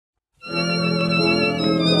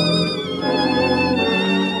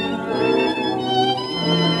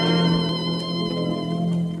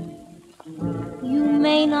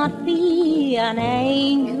an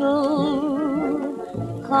angel,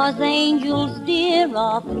 'cause angels, dear,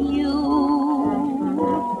 are few.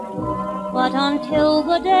 But until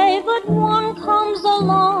the day that one comes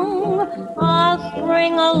along, I'll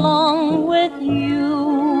string along with you.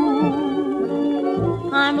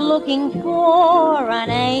 I'm looking for an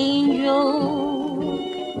angel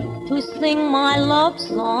to sing my love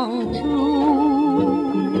song to.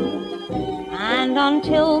 And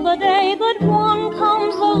until the day that one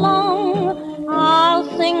comes along, I'll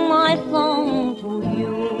sing my song to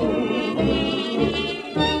you.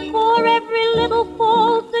 For every little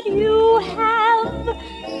fault that you have,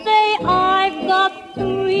 say I've got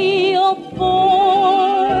 3 or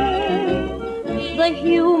 4. The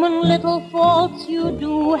human little faults you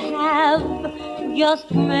do have just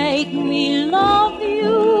make me love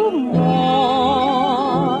you more.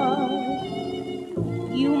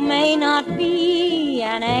 You may not be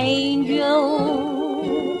an angel,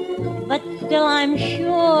 but still I'm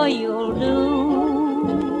sure you'll do.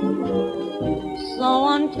 So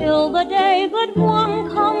until the day that one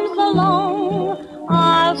comes along,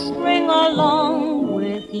 I'll string along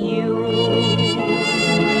with you.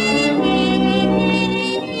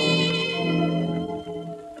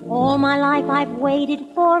 All my life I've waited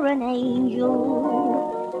for an angel,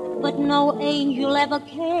 but no angel ever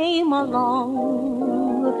came along.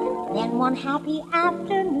 Then one happy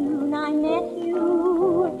afternoon I met you,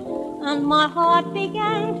 and my heart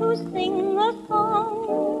began to sing a song.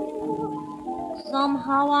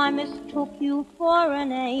 Somehow I mistook you for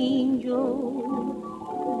an angel,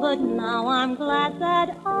 but now I'm glad that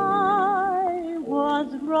I was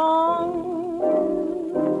wrong.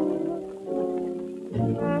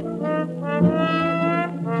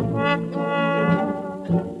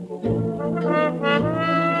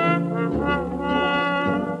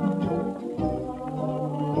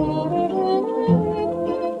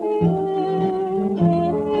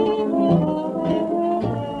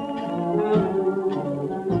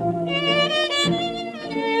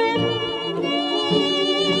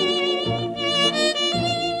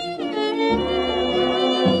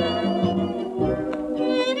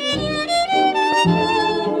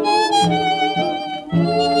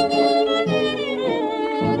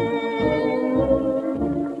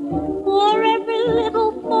 For every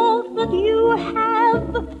little fault that you have,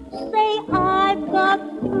 say I've got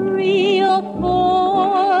 3 or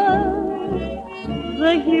 4.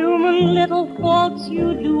 The human little faults you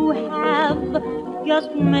do have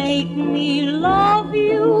just make me love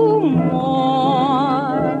you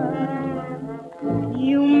more.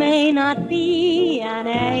 You may not be an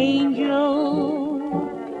angel,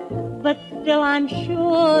 but still I'm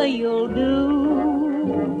sure you'll do.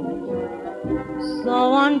 So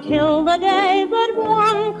until the day that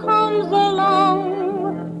one comes along,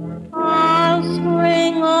 I'll scream